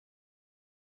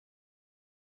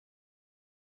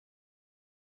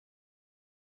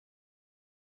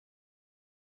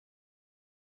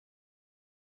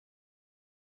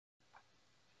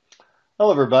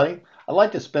Hello everybody. I'd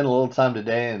like to spend a little time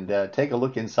today and take a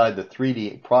look inside the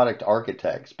 3D product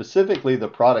architect, specifically the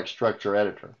product structure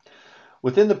editor.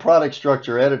 Within the product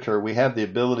structure editor, we have the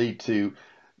ability to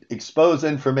expose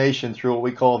information through what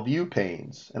we call view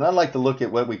panes. And I'd like to look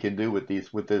at what we can do with this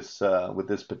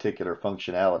particular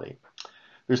functionality.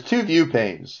 There's two view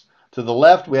panes. To the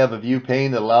left, we have a view pane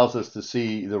that allows us to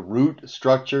see the root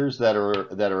structures that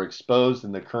are exposed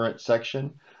in the current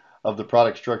section of the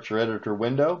product structure editor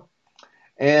window.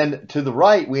 And to the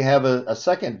right, we have a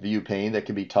second view pane that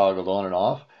can be toggled on and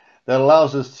off that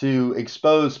allows us to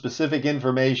expose specific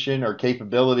information or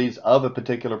capabilities of a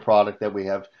particular product that we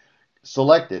have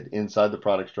selected inside the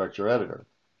product structure editor.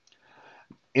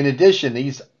 In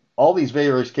addition, all these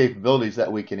various capabilities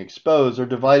that we can expose are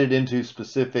divided into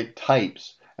specific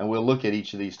types, and we'll look at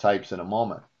each of these types in a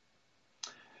moment.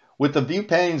 With the view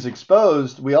panes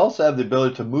exposed, we also have the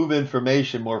ability to move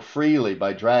information more freely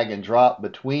by drag and drop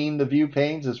between the view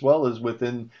panes as well as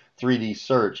within 3D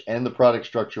search and the product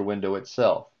structure window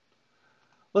itself.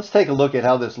 Let's take a look at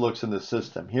how this looks in the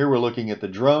system. Here we're looking at the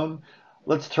drone.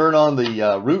 Let's turn on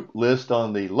the root list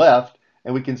on the left,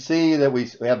 and we can see that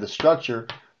we have the structure.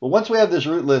 Well, once we have this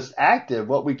root list active,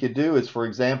 what we could do is, for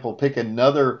example, pick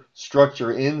another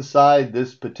structure inside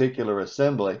this particular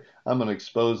assembly. I'm going to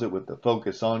expose it with the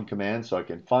focus on command so I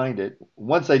can find it.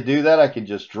 Once I do that, I can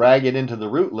just drag it into the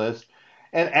root list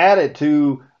and add it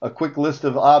to a quick list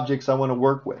of objects I want to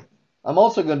work with. I'm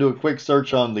also going to do a quick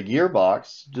search on the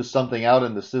gearbox, just something out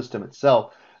in the system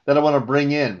itself that I want to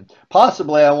bring in.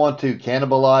 Possibly I want to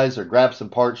cannibalize or grab some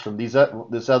parts from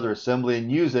this other assembly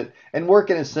and use it and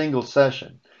work in a single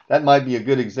session. That might be a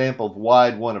good example of why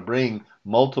I'd want to bring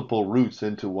multiple roots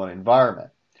into one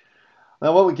environment.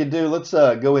 Now what we can do, let's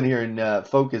go in here and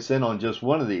focus in on just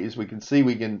one of these. We can see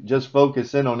we can just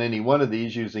focus in on any one of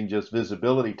these using just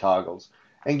visibility toggles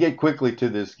and get quickly to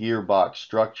this gearbox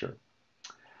structure.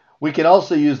 We can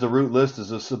also use the root list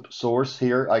as a source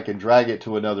here. I can drag it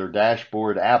to another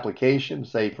dashboard application,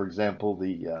 say for example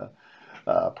the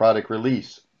product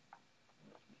release.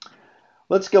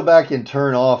 Let's go back and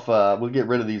turn off, we'll get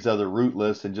rid of these other root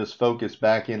lists and just focus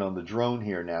back in on the drone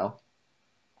here now.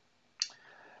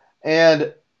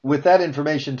 And with that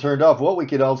information turned off, what we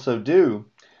could also do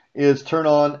is turn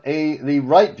on the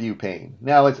right view pane.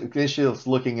 Now initially it's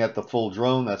looking at the full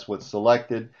drone, that's what's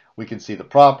selected. We can see the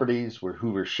properties,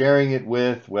 who we're sharing it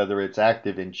with, whether it's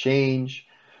active in change.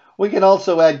 We can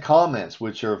also add comments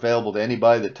which are available to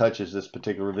anybody that touches this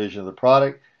particular revision of the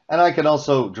product. And I can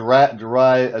also drive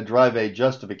a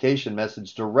justification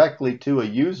message directly to a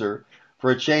user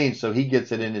for a change so he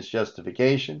gets it in his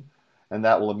justification, and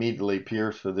that will immediately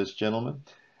appear for this gentleman.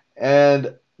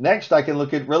 And next I can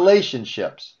look at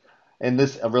relationships, and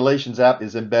this relations app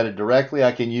is embedded directly.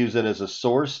 I can use it as a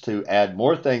source to add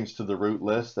more things to the root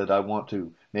list that I want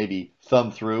to maybe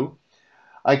thumb through.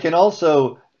 I can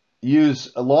also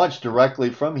launch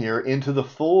directly from here into the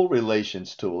full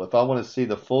relations tool if I want to see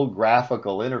the full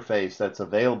graphical interface that's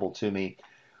available to me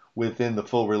within the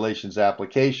full relations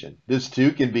application. This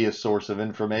too can be a source of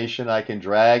information I can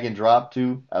drag and drop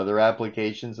to other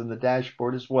applications in the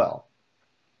dashboard as well.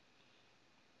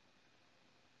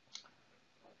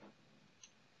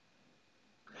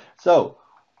 So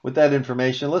with that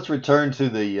information, let's return to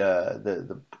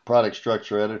the product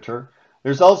structure editor.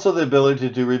 There's also the ability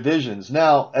to do revisions.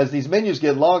 Now, as these menus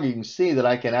get longer, you can see that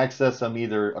I can access them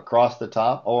either across the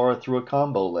top or through a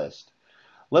combo list.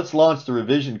 Let's launch the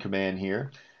revision command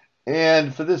here.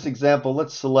 And for this example,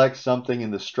 let's select something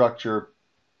in the structure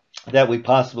that we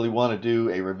possibly want to do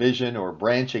a revision or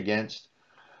branch against.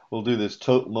 We'll do this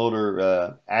tote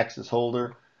motor axis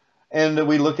holder. And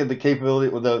we look at the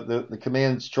capability, the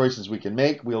commands choices we can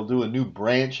make. We'll do a new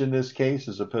branch in this case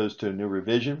as opposed to a new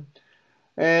revision.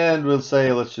 And let's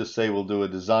just say we'll do a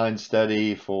design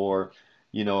study for,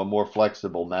 a more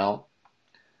flexible mount.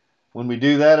 When we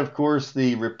do that, of course,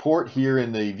 the report here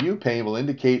in the view pane will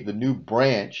indicate the new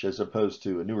branch as opposed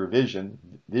to a new revision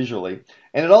visually.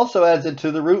 And it also adds it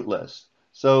to the root list.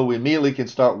 So we immediately can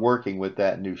start working with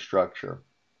that new structure.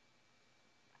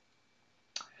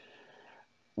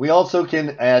 We also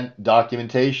can add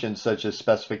documentation such as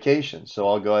specifications. So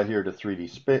I'll go out here to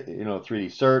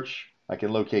 3D search. I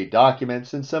can locate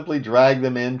documents and simply drag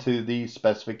them into the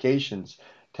specifications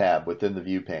tab within the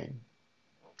view pane.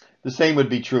 The same would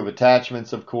be true of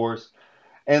attachments, of course.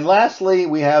 And lastly,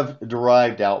 we have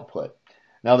derived output.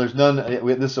 Now there's none,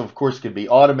 this of course could be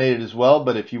automated as well,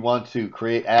 but if you want to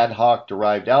create ad hoc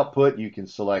derived output, you can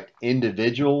select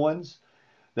individual ones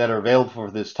that are available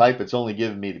for this type. It's only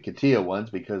given me the CATIA ones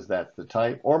because that's the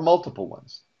type, or multiple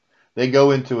ones. They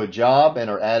go into a job and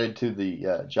are added to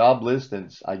the job list,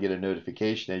 and I get a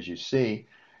notification, as you see.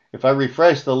 If I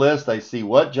refresh the list, I see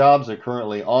what jobs are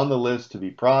currently on the list to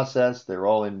be processed. They're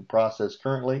all in process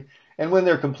currently. And when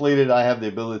they're completed, I have the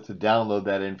ability to download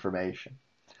that information.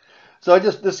 So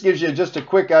this gives you just a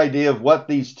quick idea of what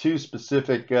these two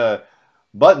specific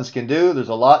buttons can do. There's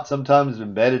a lot sometimes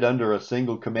embedded under a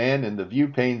single command, and the view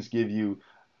panes give you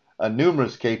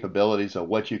numerous capabilities of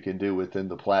what you can do within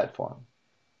the platform.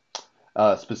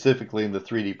 Specifically in the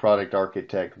 3D product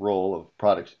architect role of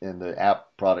products in the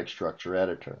app product structure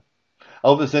editor. I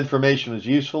hope this information was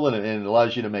useful and it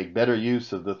allows you to make better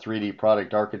use of the 3D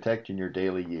product architect in your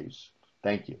daily use.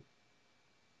 Thank you.